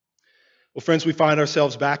Well, friends, we find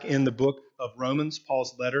ourselves back in the book of Romans,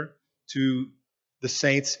 Paul's letter to the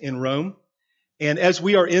saints in Rome. And as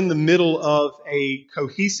we are in the middle of a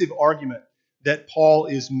cohesive argument that Paul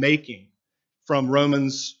is making from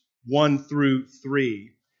Romans 1 through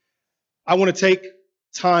 3, I want to take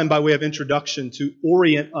time by way of introduction to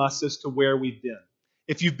orient us as to where we've been.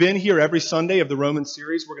 If you've been here every Sunday of the Roman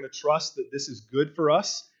series, we're going to trust that this is good for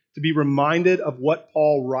us to be reminded of what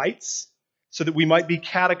Paul writes so that we might be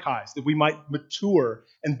catechized, that we might mature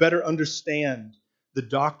and better understand the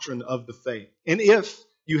doctrine of the faith. And if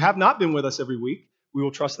you have not been with us every week, we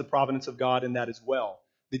will trust the providence of God in that as well,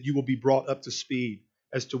 that you will be brought up to speed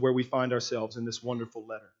as to where we find ourselves in this wonderful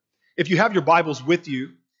letter. If you have your Bibles with you,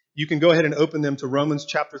 you can go ahead and open them to Romans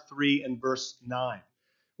chapter 3 and verse 9.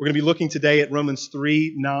 We're going to be looking today at Romans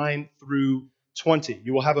 3, 9 through 20.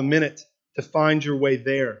 You will have a minute to find your way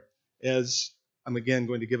there as I'm again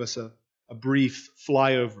going to give us a brief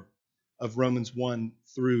flyover of Romans 1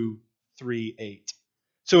 through 3:8.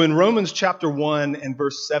 So in Romans chapter 1 and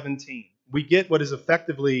verse 17, we get what is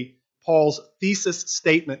effectively Paul's thesis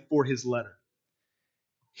statement for his letter.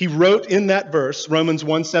 He wrote in that verse, Romans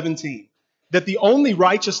 1:17, that the only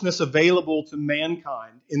righteousness available to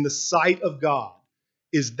mankind in the sight of God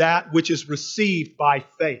is that which is received by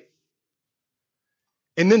faith.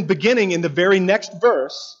 And then beginning in the very next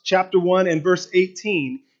verse, chapter 1 and verse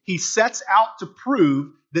 18, he sets out to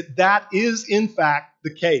prove that that is in fact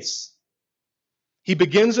the case. He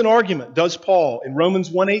begins an argument, does Paul, in Romans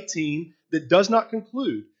 1:18 that does not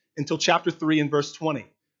conclude until chapter 3 and verse 20.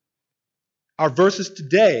 Our verses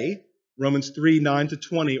today, Romans 3, 9 to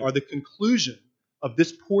 20, are the conclusion of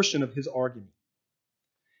this portion of his argument.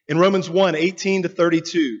 In Romans 1, 18 to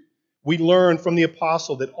 32, we learn from the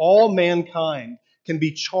apostle that all mankind can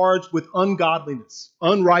be charged with ungodliness,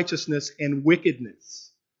 unrighteousness, and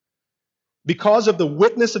wickedness. Because of the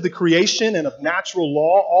witness of the creation and of natural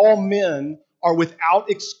law, all men are without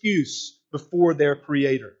excuse before their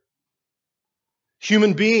Creator.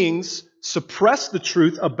 Human beings suppress the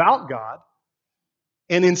truth about God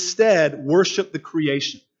and instead worship the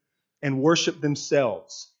creation and worship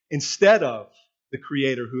themselves instead of the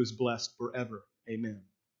Creator who is blessed forever. Amen.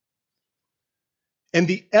 And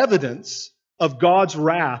the evidence of God's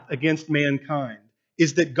wrath against mankind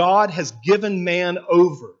is that God has given man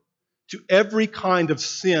over to every kind of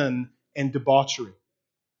sin and debauchery.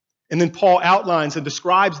 And then Paul outlines and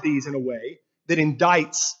describes these in a way that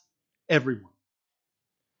indicts everyone.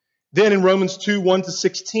 Then in Romans 2, 1 to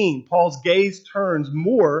 16, Paul's gaze turns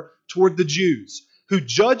more toward the Jews who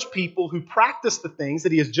judge people who practice the things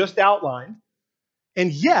that he has just outlined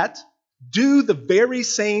and yet do the very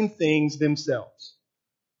same things themselves.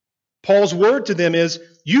 Paul's word to them is,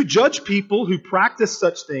 you judge people who practice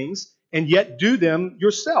such things and yet do them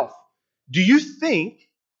yourself. Do you think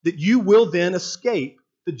that you will then escape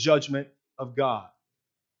the judgment of God?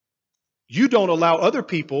 You don't allow other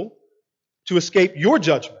people to escape your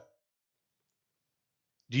judgment.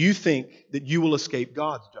 Do you think that you will escape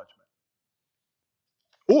God's judgment?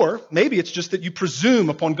 Or maybe it's just that you presume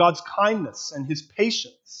upon God's kindness and His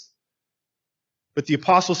patience. But the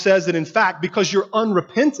apostle says that in fact, because you're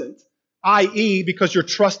unrepentant, i.e., because you're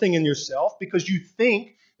trusting in yourself, because you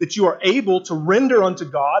think that you are able to render unto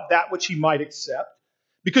God that which He might accept,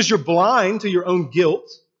 because you're blind to your own guilt,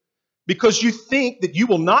 because you think that you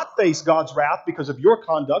will not face God's wrath because of your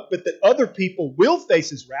conduct, but that other people will face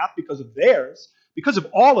His wrath because of theirs, because of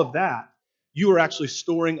all of that, you are actually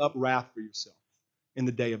storing up wrath for yourself in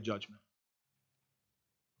the day of judgment.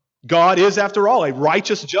 God is, after all, a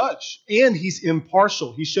righteous judge, and He's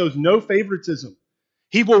impartial. He shows no favoritism.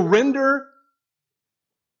 He will render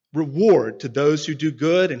reward to those who do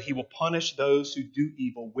good, and He will punish those who do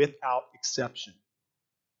evil without exception.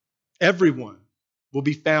 Everyone will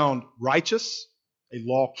be found righteous, a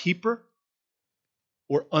law keeper,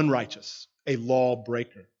 or unrighteous, a law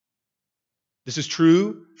breaker. This is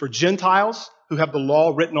true for Gentiles who have the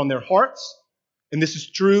law written on their hearts, and this is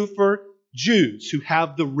true for Jews who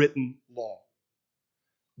have the written law.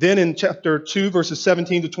 Then in chapter 2, verses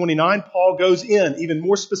 17 to 29, Paul goes in even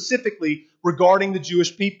more specifically regarding the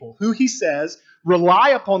Jewish people, who he says rely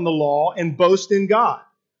upon the law and boast in God.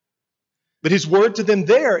 But his word to them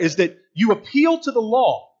there is that you appeal to the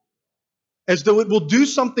law as though it will do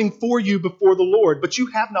something for you before the Lord, but you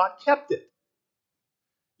have not kept it.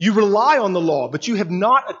 You rely on the law, but you have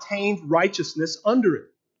not attained righteousness under it.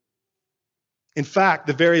 In fact,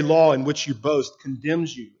 the very law in which you boast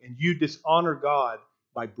condemns you, and you dishonor God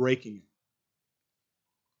by breaking it.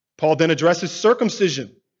 Paul then addresses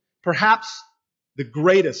circumcision, perhaps the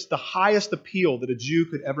greatest, the highest appeal that a Jew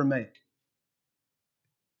could ever make.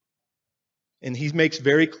 And he makes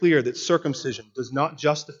very clear that circumcision does not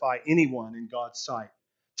justify anyone in God's sight.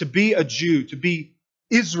 To be a Jew, to be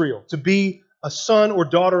Israel, to be a son or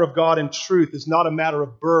daughter of God in truth is not a matter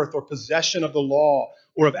of birth or possession of the law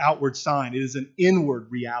or of outward sign. It is an inward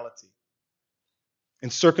reality.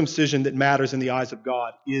 And circumcision that matters in the eyes of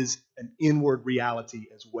God is an inward reality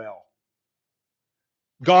as well.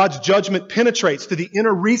 God's judgment penetrates to the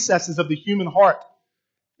inner recesses of the human heart.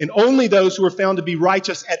 And only those who are found to be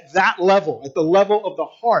righteous at that level, at the level of the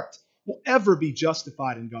heart, will ever be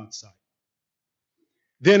justified in God's sight.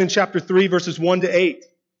 Then in chapter 3, verses 1 to 8,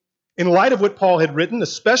 in light of what Paul had written,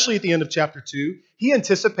 especially at the end of chapter 2, he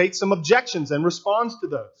anticipates some objections and responds to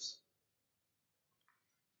those.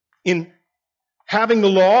 In having the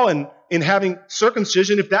law and in having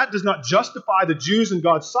circumcision, if that does not justify the Jews in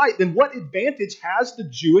God's sight, then what advantage has the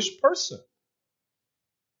Jewish person?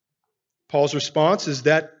 Paul's response is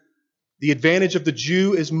that the advantage of the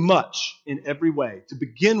Jew is much in every way. To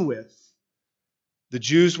begin with, the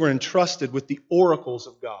Jews were entrusted with the oracles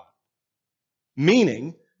of God,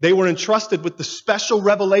 meaning they were entrusted with the special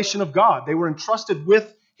revelation of God. They were entrusted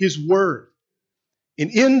with His Word. And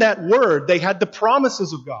in that Word, they had the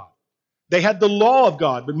promises of God. They had the law of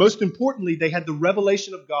God. But most importantly, they had the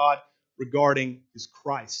revelation of God regarding His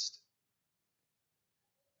Christ.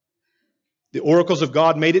 The oracles of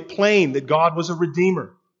God made it plain that God was a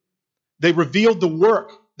Redeemer. They revealed the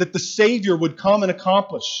work that the Savior would come and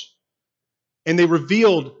accomplish. And they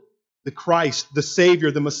revealed the Christ, the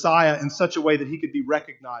Savior, the Messiah, in such a way that He could be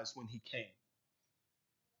recognized when He came.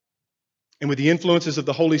 And with the influences of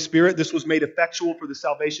the Holy Spirit, this was made effectual for the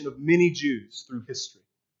salvation of many Jews through history.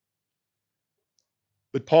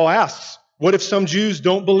 But Paul asks, what if some Jews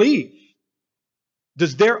don't believe?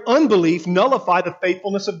 Does their unbelief nullify the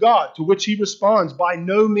faithfulness of God? To which he responds, by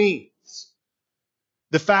no means.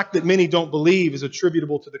 The fact that many don't believe is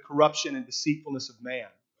attributable to the corruption and deceitfulness of man.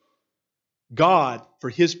 God, for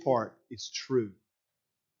His part, is true,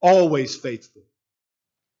 always faithful.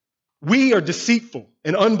 We are deceitful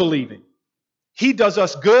and unbelieving. He does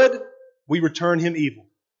us good, we return Him evil.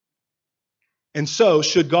 And so,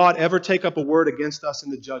 should God ever take up a word against us in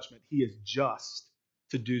the judgment, He is just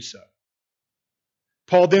to do so.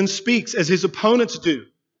 Paul then speaks as his opponents do.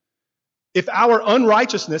 If our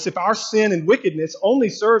unrighteousness, if our sin and wickedness only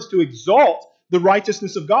serves to exalt the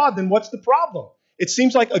righteousness of God, then what's the problem? It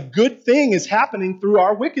seems like a good thing is happening through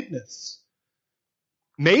our wickedness.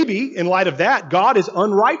 Maybe, in light of that, God is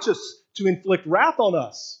unrighteous to inflict wrath on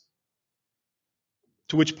us.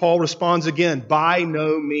 To which Paul responds again, by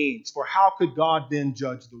no means. For how could God then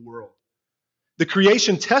judge the world? The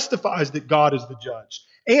creation testifies that God is the judge.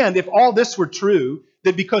 And if all this were true,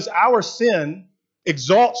 that because our sin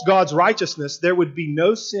exalts God's righteousness, there would be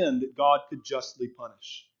no sin that God could justly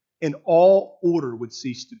punish, and all order would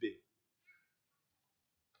cease to be.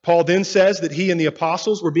 Paul then says that he and the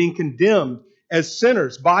apostles were being condemned as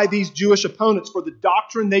sinners by these Jewish opponents for the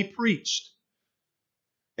doctrine they preached.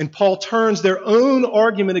 And Paul turns their own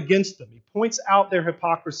argument against them. He points out their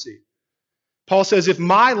hypocrisy. Paul says, if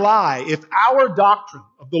my lie, if our doctrine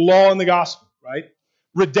of the law and the gospel, right,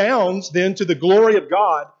 redounds then to the glory of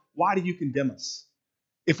God, why do you condemn us?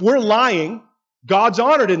 If we're lying, God's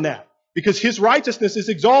honored in that because His righteousness is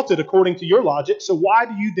exalted according to your logic, so why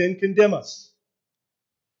do you then condemn us?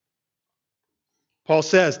 Paul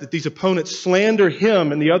says that these opponents slander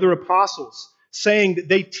him and the other apostles, saying that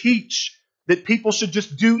they teach that people should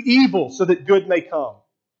just do evil so that good may come,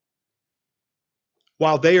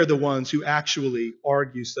 while they are the ones who actually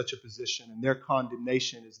argue such a position, and their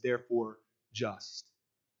condemnation is therefore just.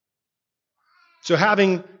 So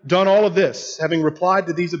having done all of this, having replied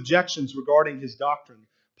to these objections regarding his doctrine,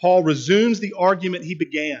 Paul resumes the argument he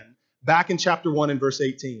began back in chapter 1 and verse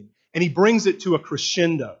 18, and he brings it to a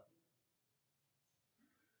crescendo.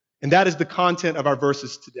 And that is the content of our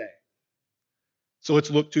verses today. So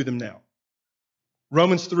let's look to them now.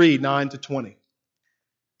 Romans 3, 9 to 20.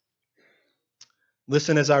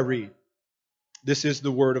 Listen as I read. This is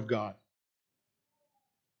the word of God.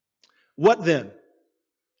 What then?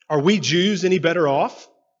 Are we Jews any better off?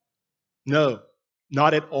 No,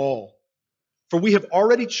 not at all. For we have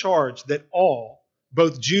already charged that all,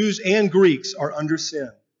 both Jews and Greeks, are under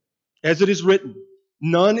sin. As it is written,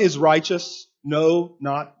 none is righteous, no,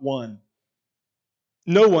 not one.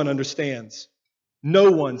 No one understands.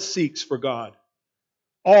 No one seeks for God.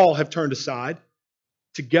 All have turned aside.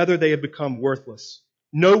 Together they have become worthless.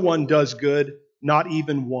 No one does good, not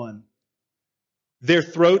even one. Their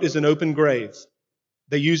throat is an open grave.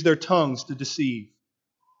 They use their tongues to deceive.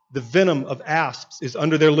 The venom of asps is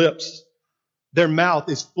under their lips. Their mouth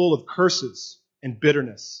is full of curses and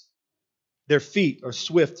bitterness. Their feet are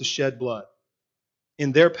swift to shed blood.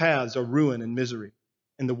 In their paths are ruin and misery,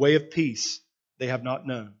 and the way of peace they have not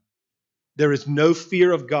known. There is no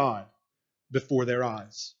fear of God before their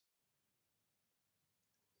eyes.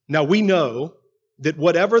 Now we know that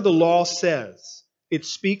whatever the law says, it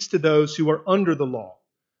speaks to those who are under the law,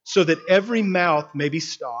 so that every mouth may be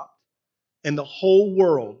stopped and the whole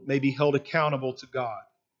world may be held accountable to God.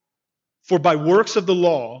 For by works of the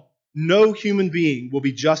law, no human being will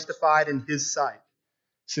be justified in his sight,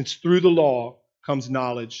 since through the law comes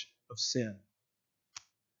knowledge of sin.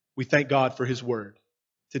 We thank God for his word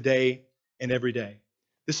today and every day.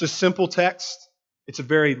 This is a simple text. It's a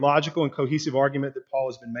very logical and cohesive argument that Paul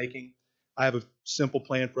has been making. I have a simple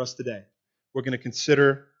plan for us today. We're going to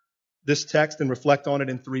consider this text and reflect on it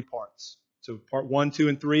in 3 parts. So part 1, 2,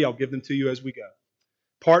 and 3, I'll give them to you as we go.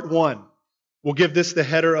 Part 1, we'll give this the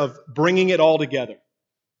header of bringing it all together.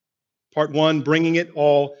 Part 1, bringing it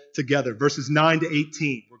all together. Verses 9 to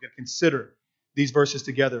 18. We're going to consider these verses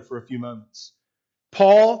together for a few moments.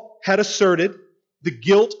 Paul had asserted the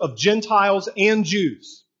guilt of Gentiles and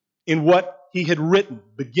Jews in what he had written,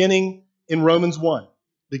 beginning in Romans 1.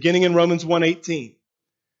 Beginning in Romans 1:18.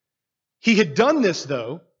 He had done this,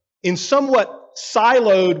 though, in somewhat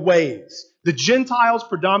siloed ways. The Gentiles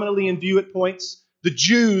predominantly in view at points, the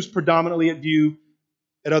Jews predominantly at view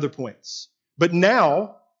at other points. But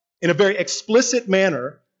now, in a very explicit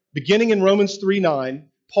manner, beginning in Romans 3:9,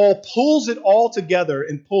 Paul pulls it all together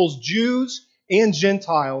and pulls Jews and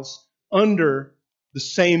Gentiles under the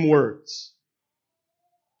same words.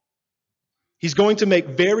 He's going to make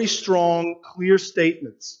very strong, clear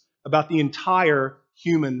statements about the entire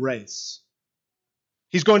human race.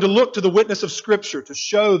 He's going to look to the witness of Scripture to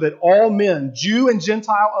show that all men, Jew and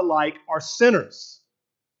Gentile alike, are sinners.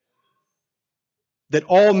 That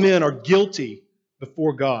all men are guilty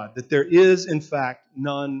before God. That there is, in fact,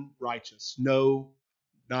 none righteous. No,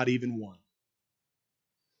 not even one.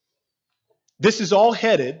 This is all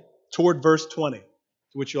headed toward verse 20.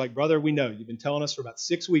 To which you're like, brother, we know. You've been telling us for about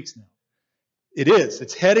 6 weeks now. It is.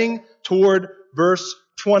 It's heading toward verse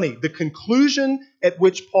 20. The conclusion at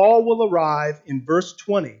which Paul will arrive in verse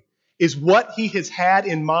 20 is what he has had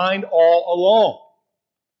in mind all along.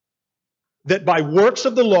 That by works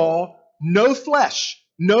of the law, no flesh,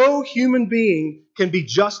 no human being can be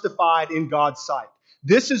justified in God's sight.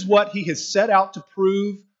 This is what he has set out to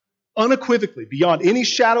prove unequivocally, beyond any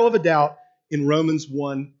shadow of a doubt, in Romans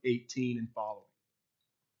 1:18 and following.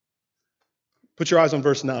 Put your eyes on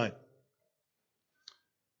verse 9.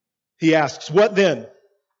 He asks, what then?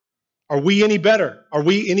 Are we any better? Are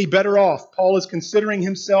we any better off? Paul is considering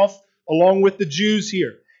himself along with the Jews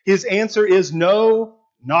here. His answer is no,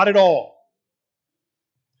 not at all.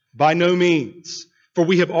 By no means. For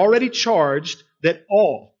we have already charged that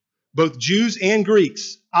all, both Jews and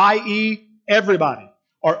Greeks, i.e., everybody,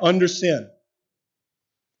 are under sin.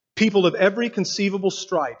 People of every conceivable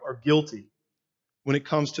stripe are guilty when it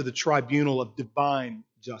comes to the tribunal of divine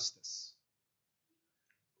justice.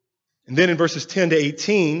 And then in verses 10 to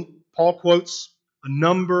 18, Paul quotes a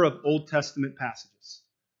number of Old Testament passages.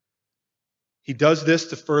 He does this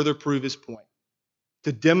to further prove his point,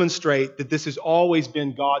 to demonstrate that this has always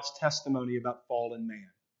been God's testimony about fallen man.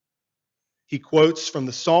 He quotes from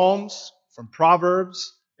the Psalms, from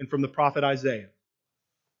Proverbs, and from the prophet Isaiah.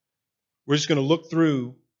 We're just going to look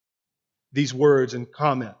through these words and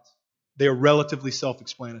comment. They are relatively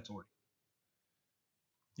self-explanatory.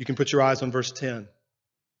 You can put your eyes on verse 10.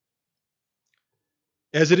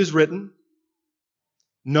 As it is written,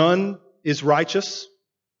 none is righteous,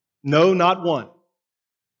 no, not one.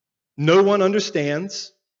 No one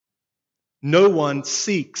understands, no one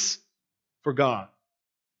seeks for God.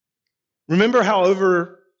 Remember how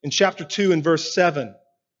over in chapter 2 and verse 7,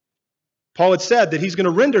 Paul had said that he's going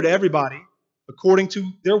to render to everybody according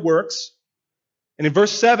to their works. And in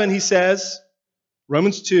verse 7 he says,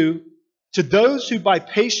 Romans 2, to those who by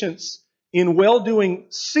patience in well-doing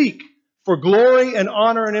seek for glory and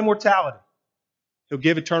honor and immortality, He'll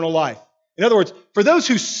give eternal life. In other words, for those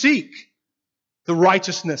who seek the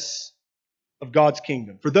righteousness of God's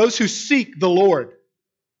kingdom, for those who seek the Lord,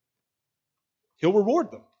 He'll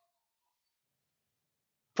reward them.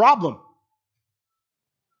 Problem.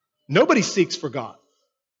 Nobody seeks for God.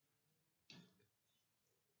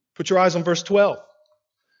 Put your eyes on verse 12.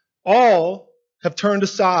 All have turned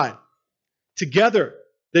aside. Together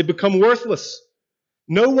they become worthless.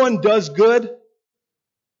 No one does good,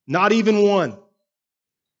 not even one.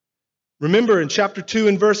 Remember in chapter 2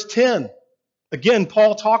 and verse 10, again,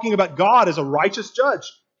 Paul talking about God as a righteous judge.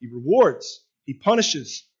 He rewards, he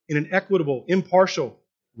punishes in an equitable, impartial,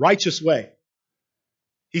 righteous way.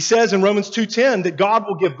 He says in Romans 2:10 that God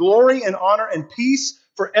will give glory and honor and peace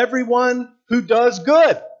for everyone who does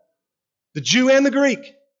good, the Jew and the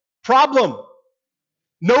Greek. Problem: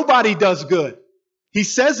 nobody does good. He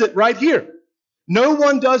says it right here. No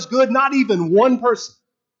one does good, not even one person.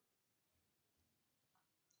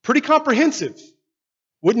 Pretty comprehensive,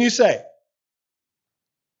 wouldn't you say?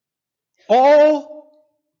 All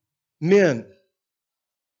men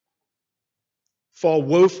fall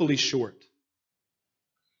woefully short.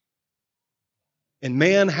 And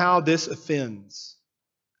man, how this offends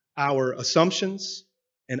our assumptions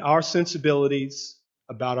and our sensibilities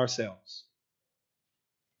about ourselves.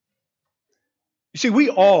 You see,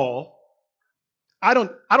 I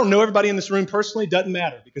don't know everybody in this room personally, doesn't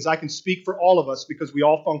matter, because I can speak for all of us because we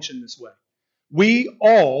all function this way. We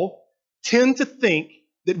all tend to think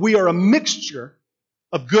that we are a mixture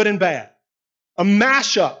of good and bad, a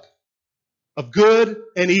mashup of good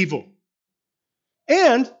and evil.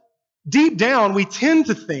 And deep down, we tend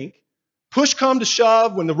to think, push come to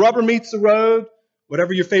shove, when the rubber meets the road,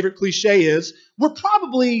 whatever your favorite cliche is, we're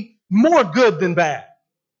probably more good than bad.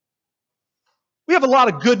 We have a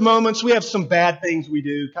lot of good moments. We have some bad things we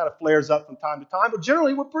do, kind of flares up from time to time, but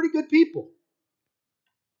generally we're pretty good people.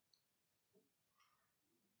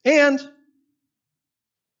 And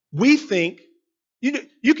we think,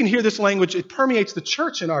 you can hear this language, it permeates the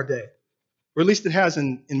church in our day, or at least it has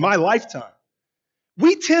in my lifetime.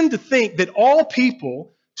 We tend to think that all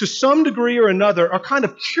people, to some degree or another, are kind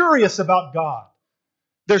of curious about God.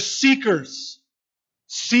 They're seekers,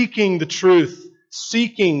 seeking the truth,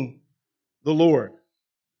 seeking the Lord.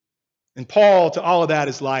 And Paul, to all of that,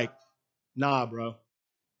 is like, nah, bro,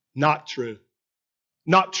 not true.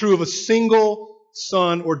 Not true of a single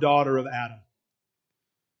son or daughter of Adam.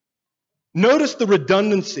 Notice the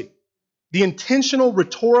redundancy, the intentional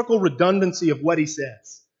rhetorical redundancy of what he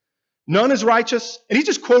says. None is righteous, and he's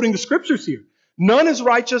just quoting the scriptures here. None is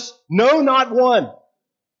righteous, no, not one.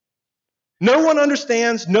 No one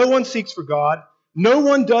understands, no one seeks for God, no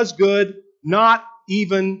one does good, not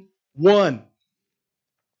even one.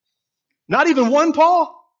 Not even one,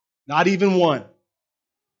 Paul? Not even one.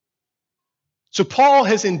 So Paul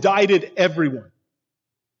has indicted everyone.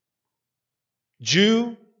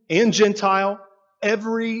 Jew and Gentile,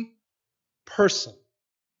 every person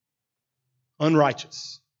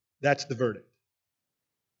unrighteous. That's the verdict.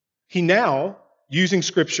 He now, using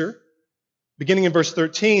Scripture, beginning in verse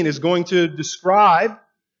 13, is going to describe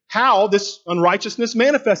how this unrighteousness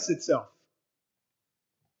manifests itself.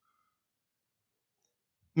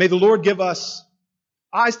 May the Lord give us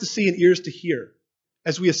eyes to see and ears to hear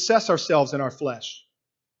as we assess ourselves in our flesh.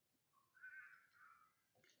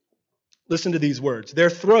 Listen to these words. Their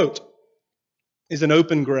throat is an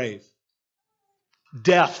open grave.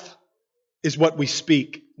 Death is what we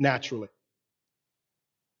speak naturally.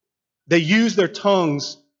 They use their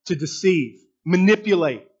tongues to deceive,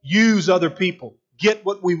 manipulate, use other people, get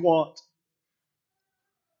what we want.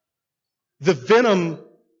 The venom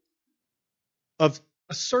of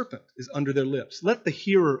a serpent is under their lips. Let the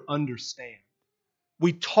hearer understand.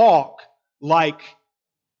 We talk like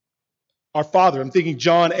our Father. I'm thinking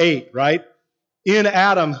John 8, right? In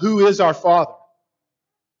Adam, who is our Father?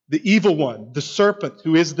 The evil one, the serpent,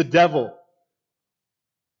 who is the devil.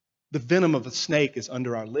 The venom of a snake is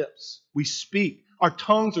under our lips. We speak. Our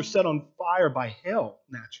tongues are set on fire by hell,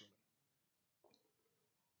 naturally.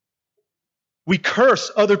 We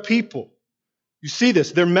curse other people. You see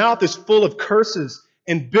this. Their mouth is full of curses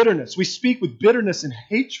and bitterness. We speak with bitterness and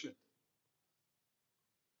hatred.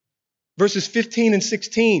 Verses 15 and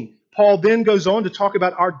 16, Paul then goes on to talk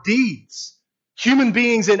about our deeds. Human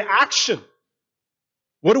beings in action.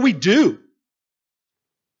 What do?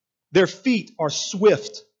 Their feet are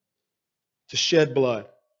swift to shed blood,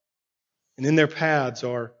 and in their paths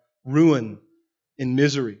are ruin and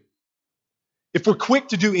misery. If we're quick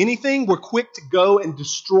to do anything, we're quick to go and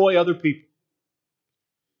destroy other people.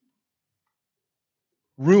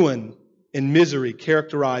 Ruin and misery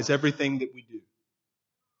characterize everything that we do.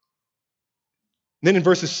 Then in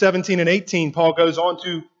verses 17 and 18, Paul goes on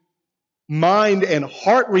to mind and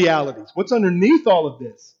heart realities. What's underneath all of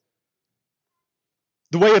this?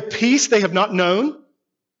 The way of peace they have not known.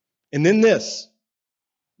 And then this,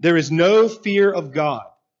 there is no fear of God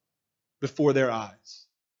before their eyes.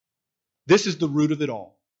 This is the root of it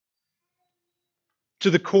all. To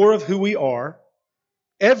the core of who we are,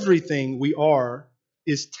 everything we are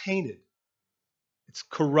is tainted. It's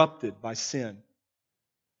corrupted by sin.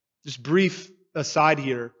 Just brief aside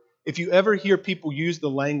here, if you ever hear people use the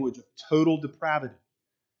language of total depravity,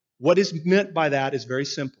 what is meant by that is very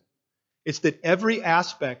simple. It's that every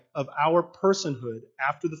aspect of our personhood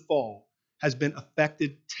after the fall has been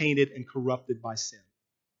affected, tainted, and corrupted by sin.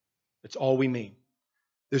 That's all we mean.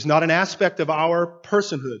 There's not an aspect of our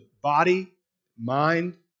personhood, body,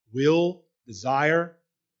 mind, will, desire,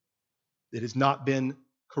 that has not been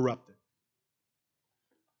corrupted.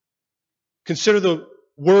 Consider the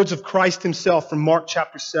words of Christ himself from Mark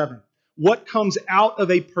chapter 7. What comes out of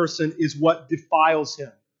a person is what defiles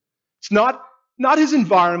him. It's not his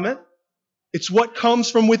environment. It's what comes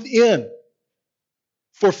from within.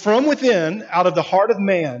 For from within, out of the heart of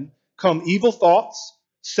man, come evil thoughts,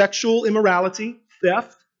 sexual immorality,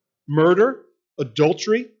 theft, murder,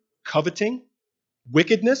 adultery, coveting,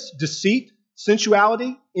 wickedness, deceit,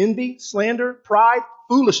 sensuality, envy, slander, pride,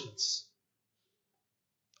 foolishness.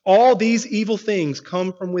 All these evil things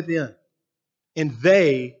come from within, and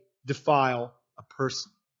they defile a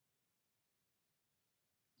person.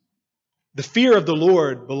 The fear of the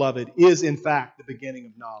Lord, beloved, is in fact the beginning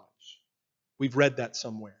of knowledge. We've read that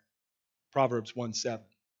somewhere. Proverbs 1:7.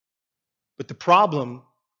 But the problem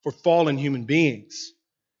for fallen human beings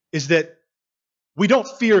is that we don't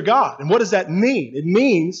fear God. And what does that mean? It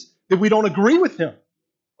means that we don't agree with Him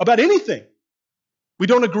about anything. We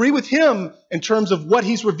don't agree with Him in terms of what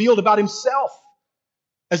He's revealed about Himself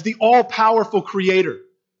as the all-powerful Creator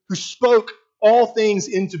who spoke all things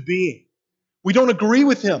into being. We don't agree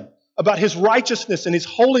with Him about His righteousness and His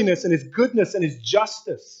holiness and His goodness and His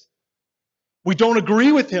justice. We don't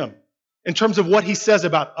agree with Him in terms of what He says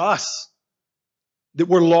about us, that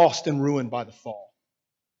we're lost and ruined by the fall,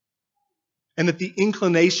 and that the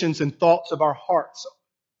inclinations and thoughts of our hearts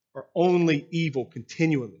are only evil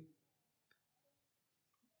continually.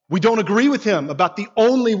 We don't agree with Him about the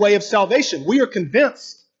only way of salvation. We are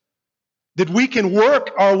convinced that we can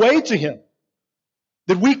work our way to Him,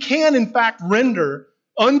 that we can in fact render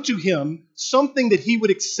unto Him something that He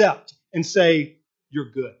would accept and say,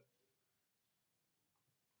 "You're good."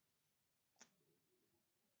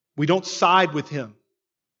 We don't side with Him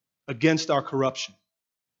against our corruption,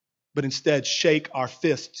 but instead shake our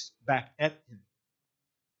fists back at Him.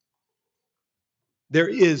 There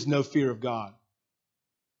is no fear of God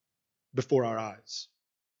before our eyes.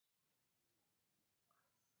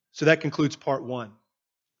 So that concludes part one,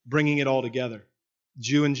 bringing it all together.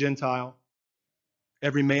 Jew and Gentile,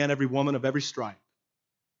 every man, every woman of every stripe,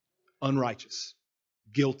 unrighteous,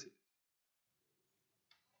 guilty.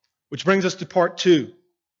 Which brings us to part two,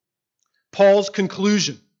 Paul's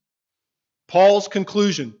conclusion. Paul's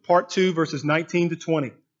conclusion, part 2, verses 19 to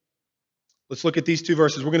 20. Let's look at these two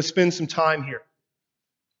verses. We're going to spend some time here.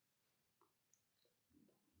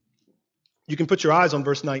 You can put your eyes on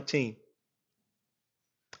verse 19.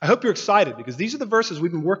 I hope you're excited because these are the verses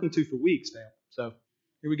we've been working to for weeks now. So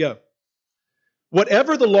here we go.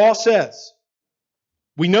 Whatever the law says,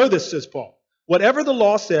 we know this, says Paul. Whatever the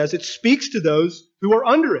law says, it speaks to those who are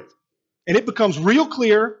under it. And it becomes real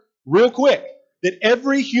clear, real quick, that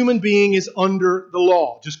every human being is under the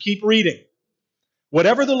law. Just keep reading.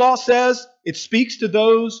 Whatever the law says, it speaks to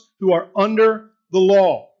those who are under the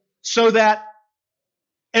law, so that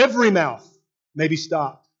every mouth may be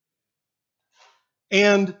stopped,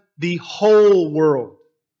 and the whole world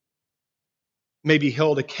may be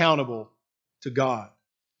held accountable to God.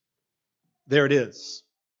 There it is.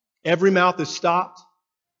 Every mouth is stopped,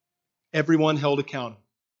 everyone held accountable.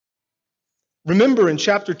 Remember in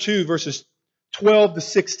chapter 2, verses 12 to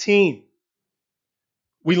 16,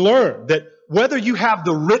 we learn that whether you have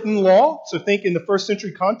the written law, so think in the first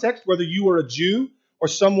century context, whether you were a Jew or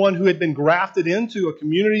someone who had been grafted into a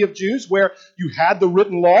community of Jews where you had the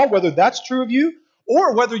written law, whether that's true of you,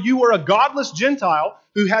 or whether you were a godless Gentile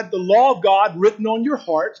who had the law of God written on your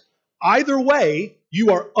heart, either way,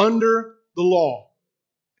 you are under the law.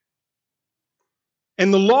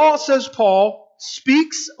 And the law, says Paul,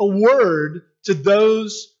 speaks a word to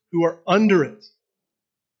those who are under it.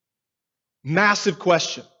 Massive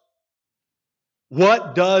question.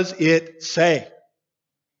 What does it say?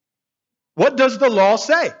 What does the law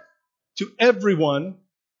say to everyone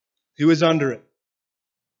who is under it?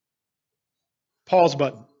 Pause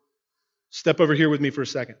button. Step over here with me for a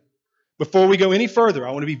second. Before we go any further,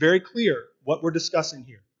 I want to be very clear what we're discussing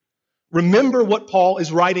here. Remember what Paul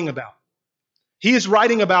is writing about. He is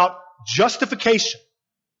writing about justification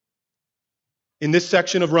in this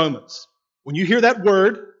section of Romans. When you hear that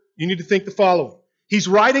word, you need to think the following. He's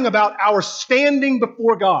writing about our standing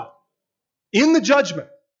before God in the judgment,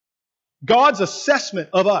 God's assessment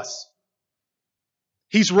of us.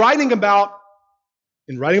 He's writing about,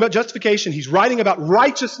 in writing about justification, he's writing about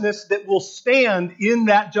righteousness that will stand in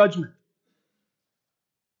that judgment.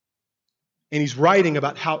 And he's writing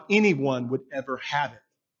about how anyone would ever have it.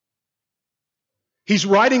 He's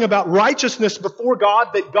writing about righteousness before God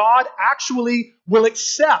that God actually will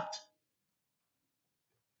accept,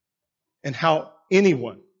 and how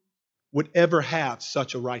anyone would ever have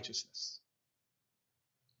such a righteousness.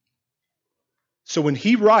 So when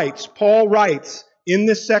Paul writes in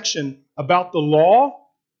this section about the law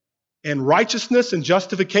and righteousness and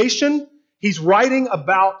justification, he's writing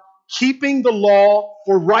about keeping the law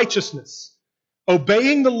for righteousness,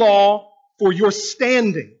 obeying the law for your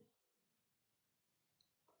standing.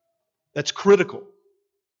 That's critical.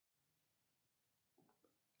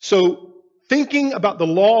 So, thinking about the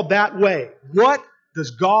law that way, what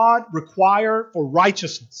does God require for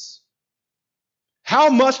righteousness? How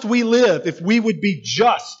must we live if we would be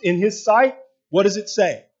just in His sight? What does it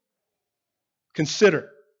say? Consider.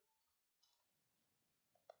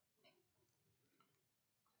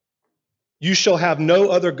 You shall have no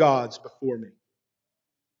other gods before me.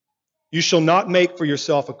 You shall not make for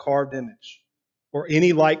yourself a carved image, or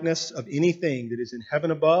any likeness of anything that is in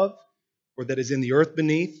heaven above, or that is in the earth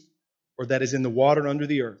beneath, or that is in the water under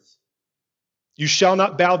the earth. You shall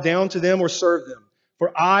not bow down to them or serve them,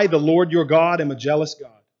 for I, the Lord your God, am a jealous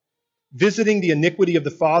God, visiting the iniquity of the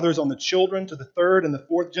fathers on the children to the third and the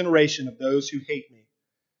fourth generation of those who hate me,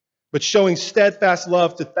 but showing steadfast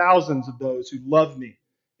love to thousands of those who love me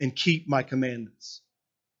and keep my commandments.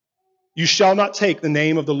 You shall not take the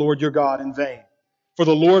name of the Lord your God in vain, for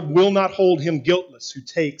the Lord will not hold him guiltless who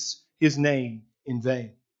takes his name in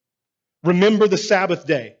vain. Remember the Sabbath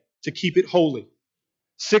day to keep it holy.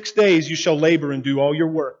 6 days you shall labor and do all your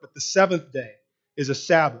work, but the seventh day is a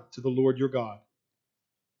Sabbath to the Lord your God.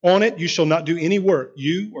 On it you shall not do any work,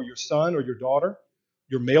 you or your son or your daughter,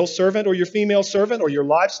 your male servant or your female servant, or your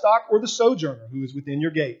livestock, or the sojourner who is within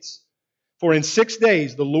your gates. For in 6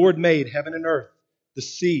 days the Lord made heaven and earth, the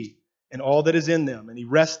sea, and all that is in them, and he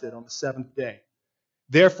rested on the seventh day.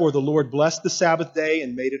 Therefore the Lord blessed the Sabbath day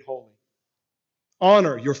and made it holy.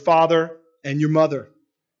 Honor your father and your mother,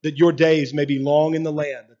 that your days may be long in the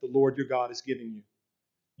land that the Lord your God is giving you.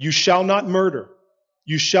 You shall not murder.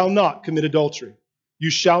 You shall not commit adultery. You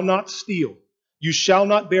shall not steal. You shall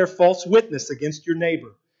not bear false witness against your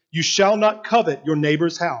neighbor. You shall not covet your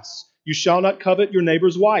neighbor's house. You shall not covet your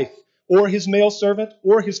neighbor's wife, or his male servant,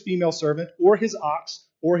 or his female servant, or his ox,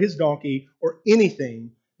 or his donkey, or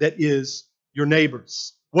anything that is your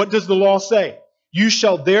neighbor's. What does the law say? You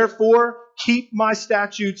shall therefore keep my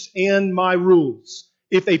statutes and my rules.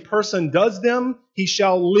 If a person does them, he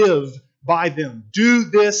shall live by them. Do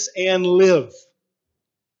this and live.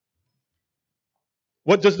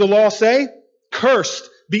 What does the law say? Cursed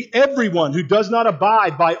be everyone who does not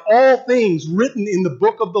abide by all things written in the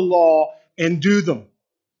book of the law and do them.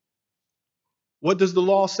 What does the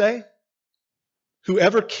law say?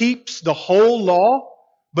 Whoever keeps the whole law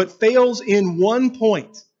but fails in one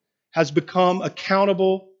point has become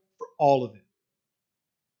accountable for all of it.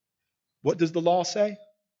 What does the law say?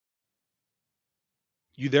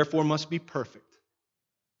 You therefore must be perfect,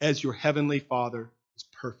 as your heavenly Father is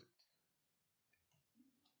perfect.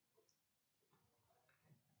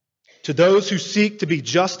 To those who seek to be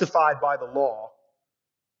justified by the law,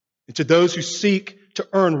 and to those who seek to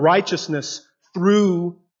earn righteousness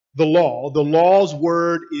through the law's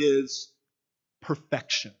word is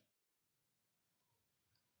perfection.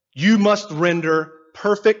 You must render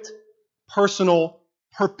perfect, personal,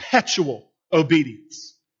 perpetual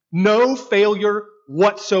obedience. No failure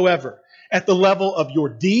whatsoever. At the level of your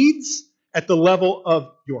deeds, at the level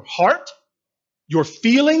of your heart, your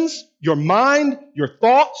feelings, your mind, your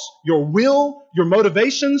thoughts, your will, your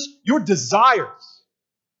motivations, your desires.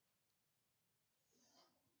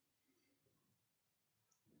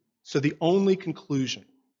 So the only conclusion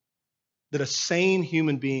that a sane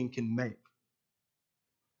human being can make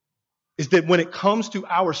is that when it comes to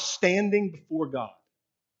our standing before God,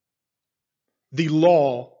 the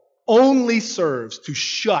law only serves to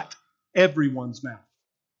shut everyone's mouth.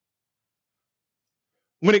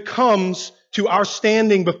 When it comes to our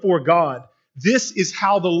standing before God, this is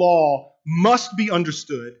how the law must be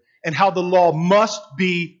understood and how the law must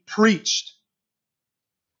be preached.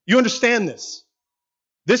 You understand this?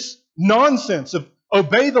 This nonsense of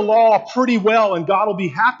obey the law pretty well and God will be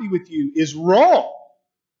happy with you is wrong.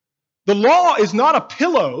 The law is not a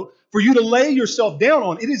pillow for you to lay yourself down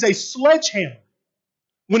on. It is a sledgehammer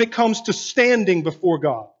when it comes to standing before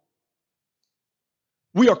God.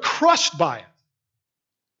 We are crushed by it.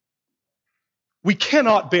 We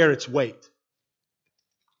cannot bear its weight.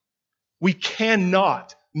 We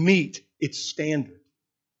cannot meet its standard.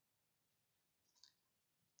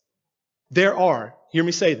 Hear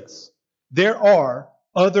me say this, there are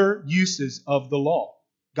other uses of the law.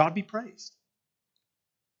 God be praised.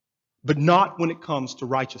 But not when it comes to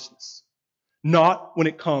righteousness. Not when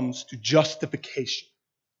it comes to justification.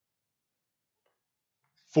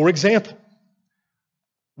 For example,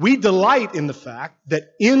 We delight in the fact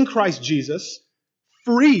that in Christ Jesus,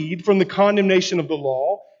 freed from the condemnation of the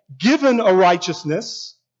law, given a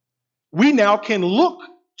righteousness, we now can look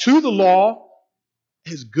to the law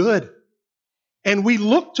as good. And we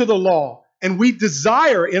look to the law and we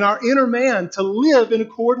desire in our inner man to live in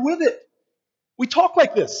accord with it. We talk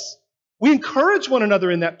like this. We encourage one another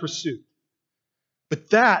in that pursuit. But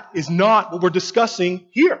that is not what we're discussing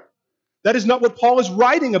here. That is not what Paul is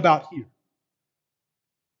writing about here.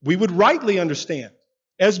 We would rightly understand,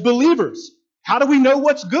 as believers, how do we know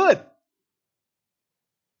what's good?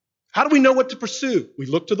 How do we know what to pursue? We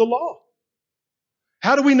look to the law.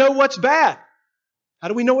 How do we know what's bad? How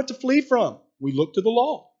do we know what to flee from? We look to the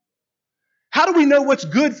law. How do we know what's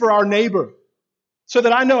good for our neighbor so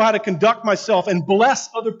that I know how to conduct myself and bless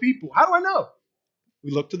other people? How do I know? We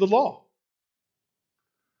look to the law.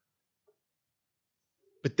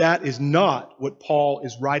 But that is not what Paul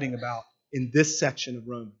is writing about in this section of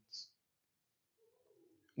Romans.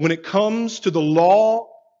 When it comes to the law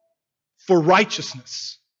for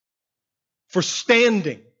righteousness, for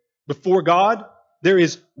standing before God, there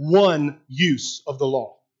is one use of the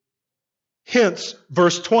law. Hence,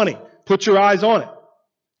 verse 20. Put your eyes on it.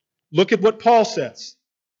 Look at what Paul says.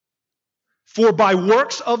 For by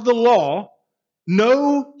works of the law,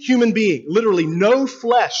 no human being, literally no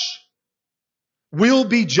flesh, will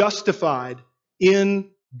be justified in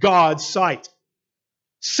God's sight.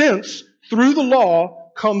 Since through the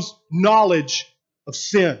law comes knowledge of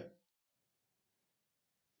sin.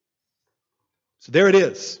 So there it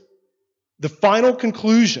is. The final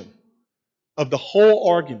conclusion of the whole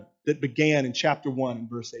argument that began in chapter 1 and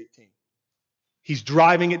verse 18. He's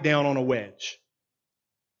driving it down on a wedge.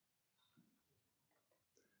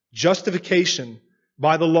 Justification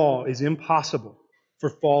by the law is impossible for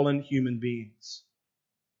fallen human beings.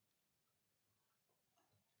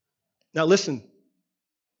 Now listen,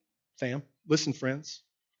 fam. Listen, friends.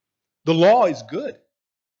 The law is good.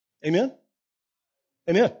 Amen?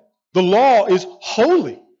 Amen. The law is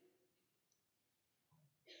holy.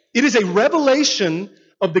 It is a revelation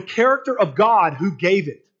of the character of God who gave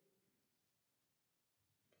it.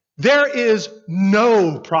 There is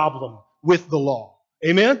no problem with the law.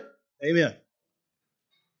 Amen? Amen.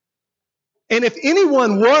 And if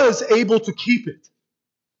anyone was able to keep it,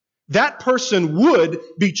 that person would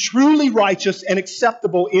be truly righteous and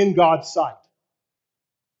acceptable in God's sight.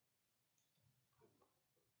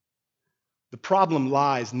 The problem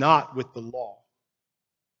lies not with the law.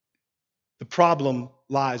 The problem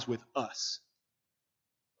lies with us.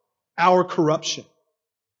 Our corruption.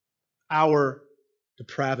 Our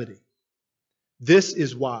depravity. This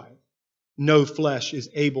is why no flesh is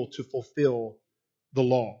able to fulfill the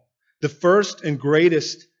law. The first and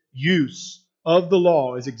greatest use of the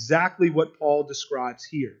law is exactly what Paul describes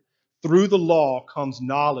here. Through the law comes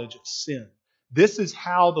knowledge of sin. This is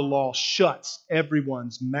how the law shuts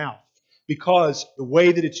everyone's mouth, because the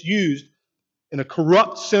way that it's used in a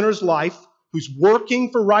corrupt sinner's life who's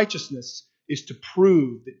working for righteousness is to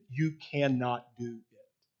prove that you cannot do it.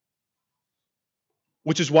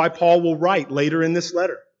 Which is why Paul will write later in this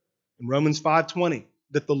letter, in Romans 5:20,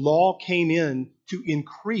 that the law came in to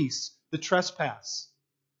increase the trespass,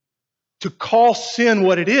 to call sin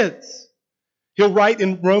what it is. He'll write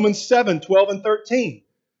in Romans 7:12 and 13,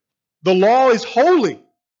 the law is holy,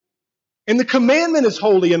 and the commandment is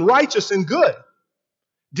holy and righteous and good.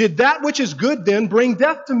 Did that which is good then bring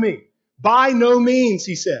death to me? By no means,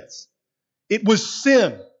 he says. It was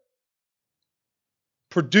sin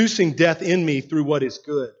producing death in me through what is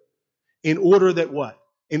good. In order that what?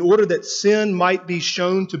 In order that sin might be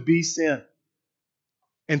shown to be sin.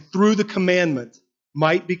 And through the commandment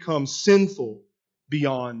might become sinful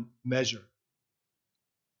beyond measure.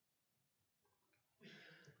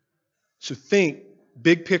 So think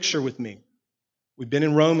big picture with me. We've been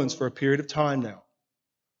in Romans for a period of time now.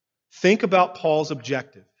 Think about Paul's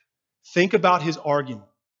objective. Think about his argument.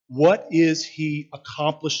 What is he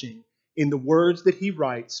accomplishing in the words that he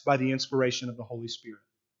writes by the inspiration of the Holy Spirit?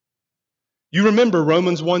 You remember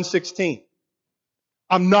Romans 1:16.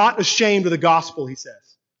 I'm not ashamed of the gospel, he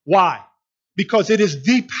says. Why? Because it is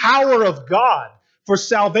the power of God for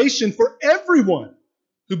salvation for everyone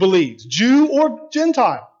who believes, Jew or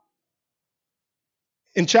Gentile.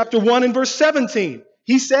 In chapter 1 and verse 17,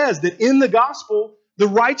 he says that in the gospel, the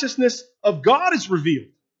righteousness of God is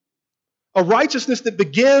revealed. A righteousness that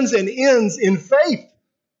begins and ends in faith.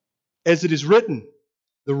 As it is written,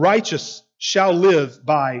 the righteous shall live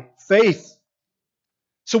by faith.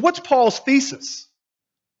 So what's Paul's thesis?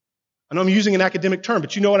 I know I'm using an academic term,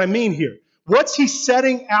 but you know what I mean here. What's he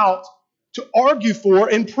setting out to argue for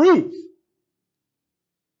and prove?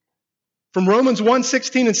 From Romans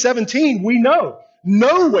 1:16 and 17, we know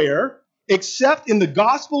nowhere except in the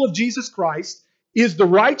gospel of Jesus Christ is the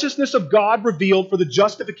righteousness of God revealed for the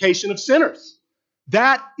justification of sinners.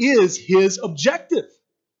 That is his objective.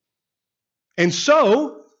 And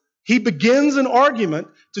so, he begins an argument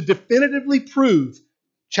to definitively prove,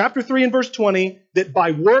 chapter 3 and verse 20, that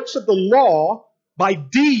by works of the law, by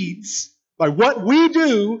deeds, by what we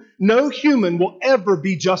do, no human will ever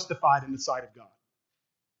be justified in the sight of God.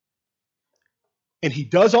 And he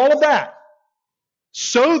does all of that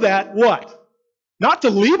so that what? Not to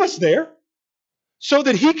leave us there, so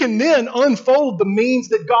that he can then unfold the means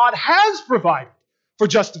that God has provided for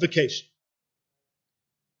justification.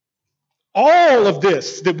 All of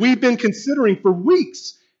this that we've been considering for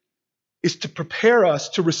weeks is to prepare us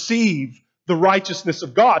to receive the righteousness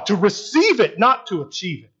of God, to receive it, not to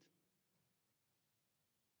achieve it.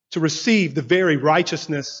 To receive the very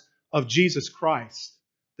righteousness of Jesus Christ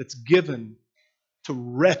that's given to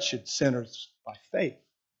wretched sinners by faith.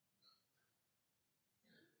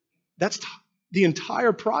 That's the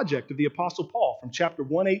entire project of the Apostle Paul from chapter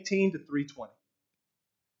 118 to 320.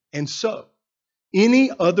 And so,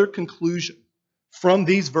 any other conclusion from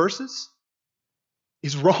these verses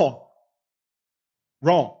is wrong.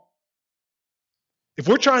 Wrong. If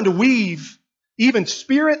we're trying to weave even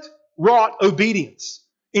spirit-wrought obedience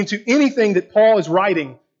into anything that Paul is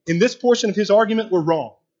writing in this portion of his argument, we're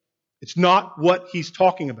wrong. It's not what he's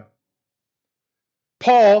talking about.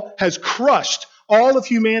 Paul has crushed all of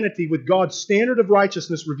humanity with God's standard of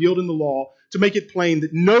righteousness revealed in the law to make it plain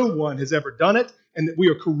that no one has ever done it and that we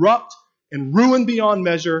are corrupt and ruined beyond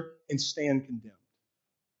measure and stand condemned.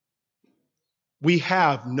 We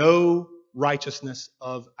have no righteousness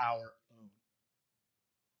of our own.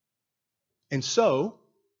 And so,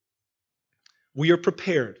 we are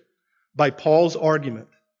prepared by Paul's argument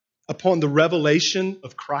upon the revelation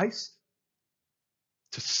of Christ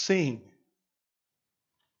to sing.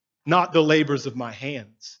 Not the labors of my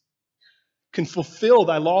hands can fulfill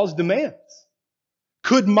thy law's demands.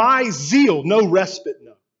 Could my zeal no respite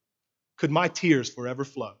know? Could my tears forever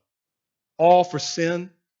flow? All for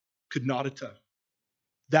sin could not atone.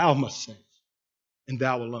 Thou must save, and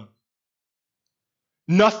thou alone.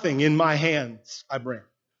 Nothing in my hands I bring.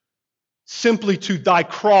 Simply to thy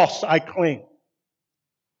cross I cling.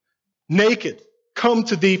 Naked, come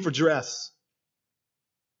to thee for dress.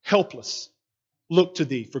 Helpless, look to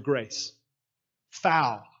thee for grace.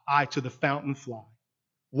 Foul, I to the fountain fly.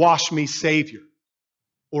 Wash me, Savior,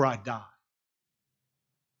 or I die.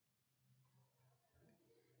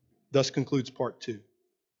 Thus concludes part 2.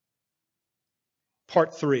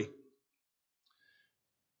 Part 3.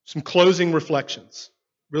 Some closing reflections.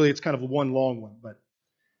 Really, it's kind of one long one, but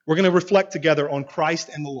we're going to reflect together on Christ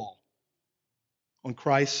and the law. On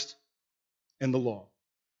Christ and the law.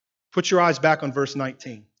 Put your eyes back on verse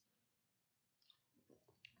 19.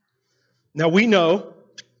 Now we know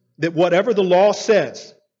that whatever the law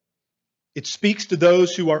says, it speaks to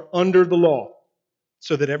those who are under the law,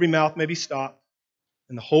 so that every mouth may be stopped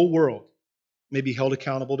and the whole world may be held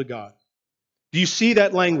accountable to God. Do you see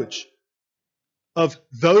that language of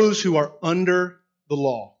those who are under the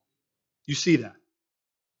law? You see that?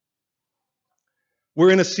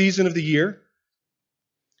 We're in a season of the year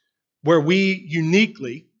where we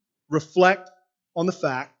uniquely reflect on the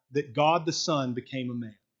fact that God the Son became a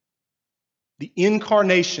man. The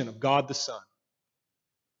incarnation of God the Son.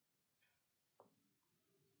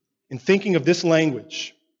 In thinking of this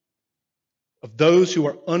language, of those who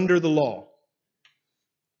are under the law,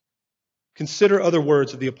 consider other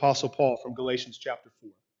words of the Apostle Paul from Galatians chapter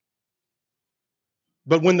 4.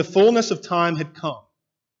 But when the fullness of time had come,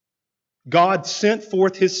 God sent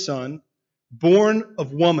forth his Son, born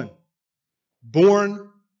of woman,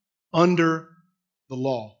 born under the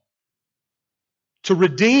law, to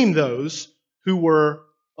redeem those who were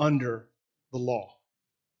under the law,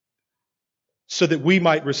 so that we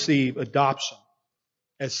might receive adoption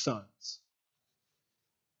as sons.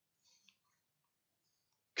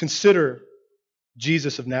 Consider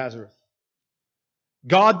Jesus of Nazareth,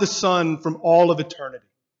 God the Son from all of eternity,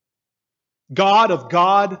 God of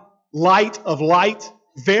God, light of light,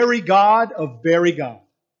 very God of very God,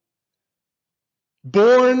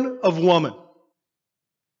 born of woman,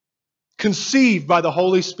 conceived by the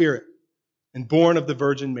Holy Spirit, and born of the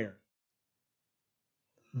Virgin Mary.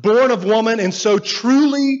 Born of woman, and so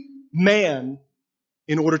truly man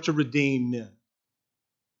in order to redeem men.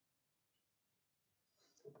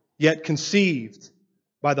 Yet conceived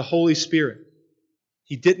by the Holy Spirit.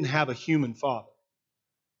 He didn't have a human father.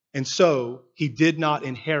 And so he did not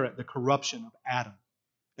inherit the corruption of Adam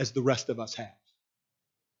as the rest of us have.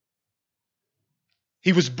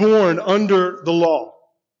 He was born under the law.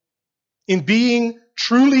 In being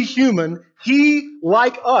truly human, he,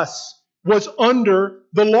 like us, was under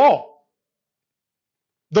the law.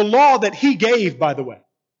 The law that he gave, by the way.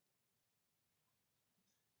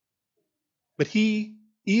 But he,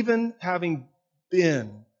 even having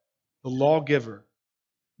been the lawgiver,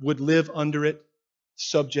 would live under it,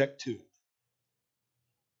 subject to it.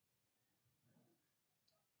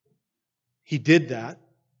 He did that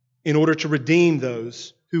in order to redeem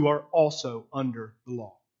those who are also under the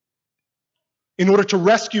law. In order to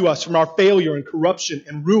rescue us from our failure and corruption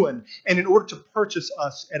and ruin, and in order to purchase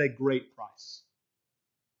us at a great price.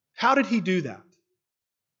 How did he do that?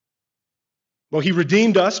 Well, he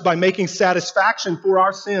redeemed us by making satisfaction for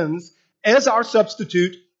our sins as our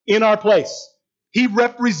substitute in our place. He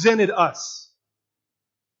represented us.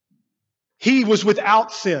 He was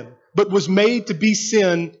without sin, but was made to be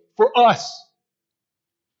sin for us.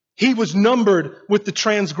 He was numbered with the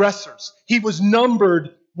transgressors. He was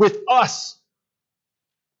numbered with us.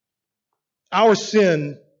 Our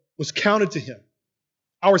sin was counted to him.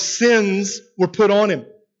 Our sins were put on him.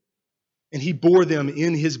 And he bore them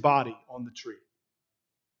in his body on the tree.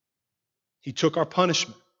 He took our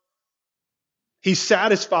punishment. He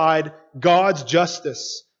satisfied God's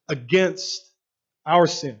justice against our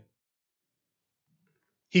sin.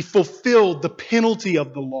 He fulfilled the penalty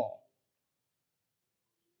of the law.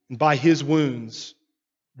 And by his wounds,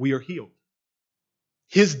 we are healed.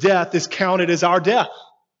 His death is counted as our death.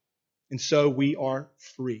 And so we are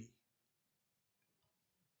free.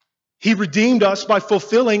 He redeemed us by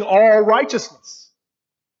fulfilling all righteousness.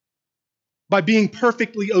 By being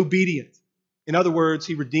perfectly obedient. In other words,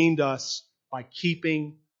 he redeemed us by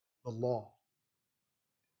keeping the law.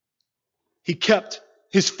 He kept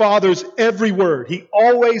his Father's every word. He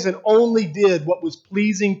always and only did what was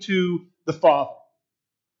pleasing to the Father.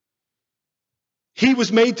 He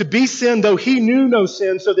was made to be sin, though he knew no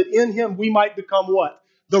sin, so that in him we might become what?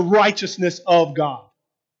 The righteousness of God.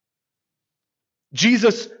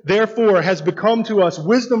 Jesus, therefore, has become to us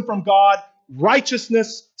wisdom from God,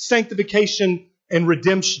 righteousness, sanctification, and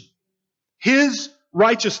redemption. His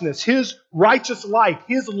righteousness, his righteous life,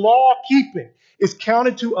 his law-keeping is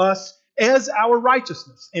counted to us as our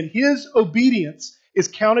righteousness, and his obedience is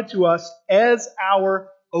counted to us as our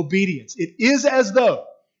obedience. It is as though,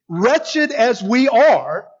 wretched as we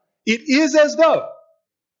are, it is as though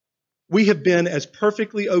we have been as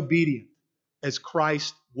perfectly obedient as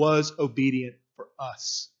Christ was obedient for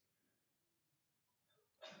us.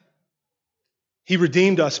 He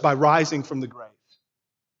redeemed us by rising from the grave.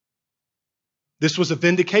 This was a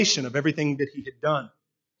vindication of everything that he had done.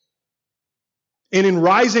 And in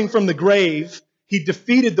rising from the grave, he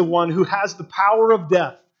defeated the one who has the power of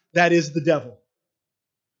death, that is the devil.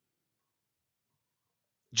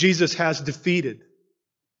 Jesus has defeated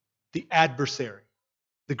the adversary,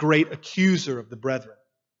 the great accuser of the brethren.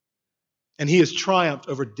 And he has triumphed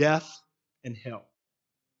over death and hell.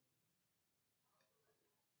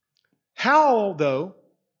 How, though,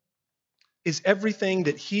 is everything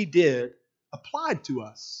that he did applied to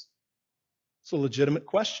us? It's a legitimate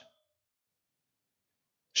question.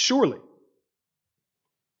 Surely,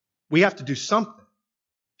 we have to do something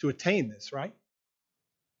to attain this, right?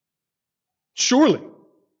 Surely,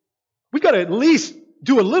 we got to at least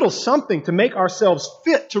do a little something to make ourselves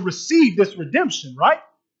fit to receive this redemption, right?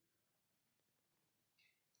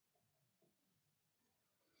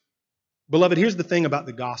 Beloved, here's the thing about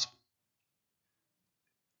the gospel.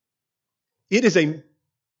 It is a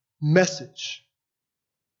message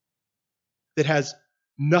that has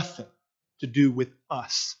nothing to do with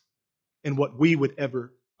us and what we would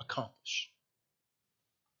ever accomplish.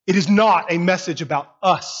 It is not a message about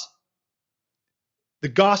us. The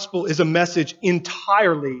gospel is a message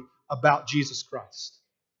entirely about Jesus Christ.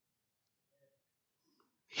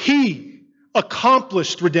 He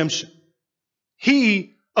accomplished redemption.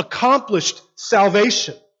 He accomplished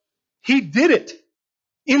salvation. He did it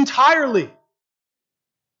entirely.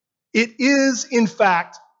 It is, in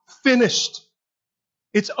fact, finished.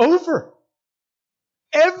 It's over.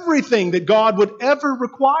 Everything that God would ever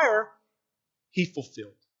require, he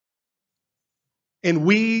fulfilled. And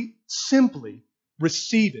we simply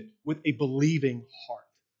receive it with a believing heart.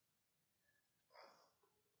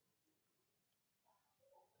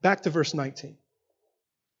 Back to verse 19.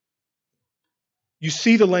 You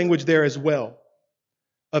see the language there as well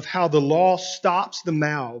of how the law stops the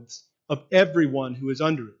mouths of everyone who is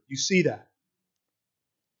under it. You see that.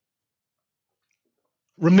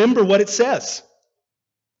 Remember what it says.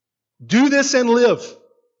 Do this and live.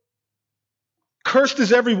 Cursed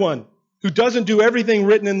is everyone who doesn't do everything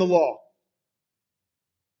written in the law.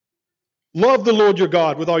 Love the Lord your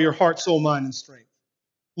God with all your heart, soul, mind, and strength.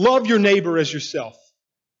 Love your neighbor as yourself.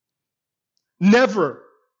 Never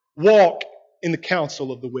walk in the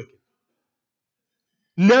counsel of the wicked.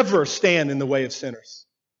 Never stand in the way of sinners.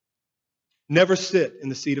 Never sit in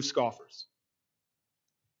the seat of scoffers.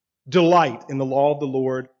 Delight in the law of the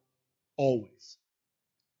Lord always.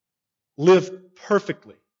 Live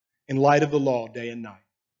perfectly in light of the law day and night.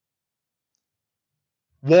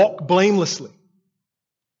 Walk blamelessly.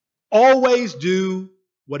 Always do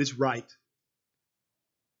what is right.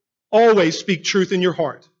 Always speak truth in your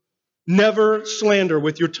heart. Never slander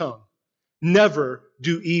with your tongue. Never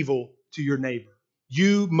do evil to your neighbor.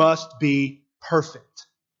 You must be perfect.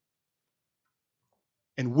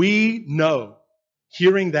 And we know,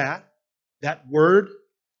 hearing that word,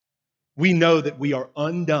 we know that we are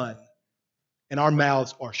undone and our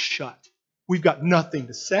mouths are shut. We've got nothing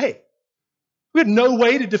to say. We have no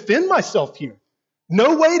way to defend myself here.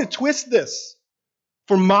 No way to twist this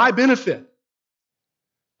for my benefit.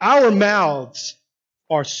 Our mouths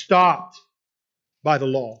are stopped by the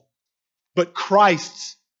law, but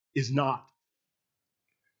Christ's is not.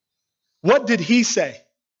 What did he say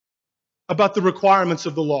about the requirements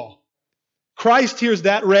of the law? Christ hears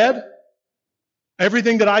that read,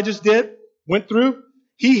 everything that I just went through,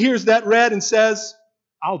 he hears that read and says,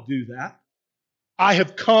 I'll do that. I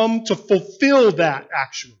have come to fulfill that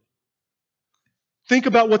actually. Think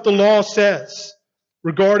about what the law says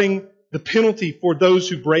regarding the penalty for those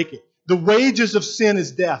who break it. The wages of sin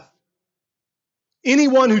is death.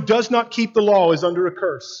 Anyone who does not keep the law is under a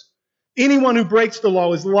curse. Anyone who breaks the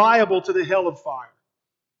law is liable to the hell of fire.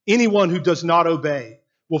 Anyone who does not obey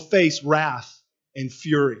will face wrath and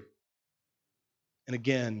fury. And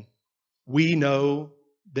again, we know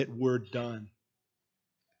that we're done.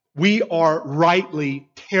 We are rightly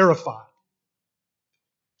terrified.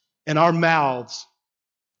 And our mouths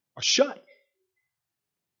are shut.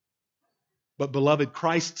 But beloved,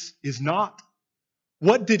 Christ's is not.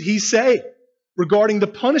 What did he say regarding the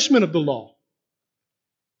punishment of the law?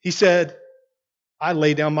 He said, I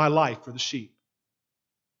lay down my life for the sheep.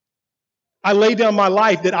 I lay down my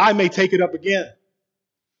life that I may take it up again.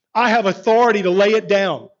 I have authority to lay it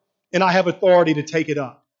down, and I have authority to take it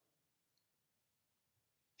up.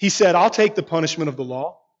 He said, I'll take the punishment of the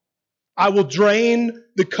law. I will drain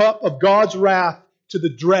the cup of God's wrath to the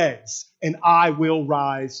dregs, and I will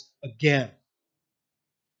rise again.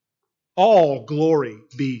 All glory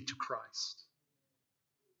be to Christ.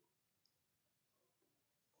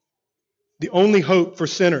 The only hope for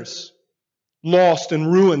sinners lost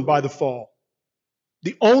and ruined by the fall.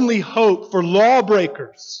 The only hope for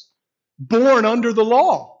lawbreakers born under the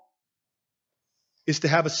law is to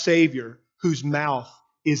have a Savior whose mouth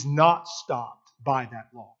is not stopped by that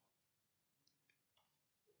law.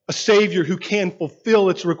 A Savior who can fulfill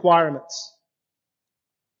its requirements.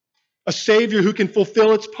 A Savior who can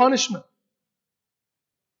fulfill its punishment.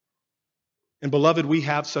 And beloved, we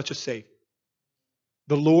have such a Savior.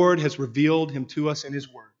 The Lord has revealed Him to us in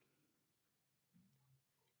His Word.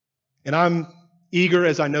 And I'm eager,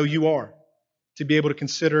 as I know you are, to be able to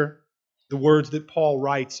consider the words that Paul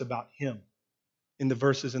writes about Him in the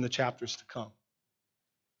verses in the chapters to come.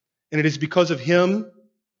 And it is because of Him,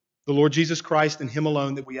 the Lord Jesus Christ, and Him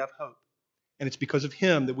alone that we have hope. And it's because of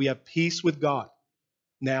Him that we have peace with God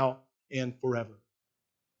now and forever.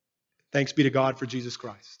 Thanks be to God for Jesus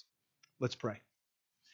Christ. Let's pray.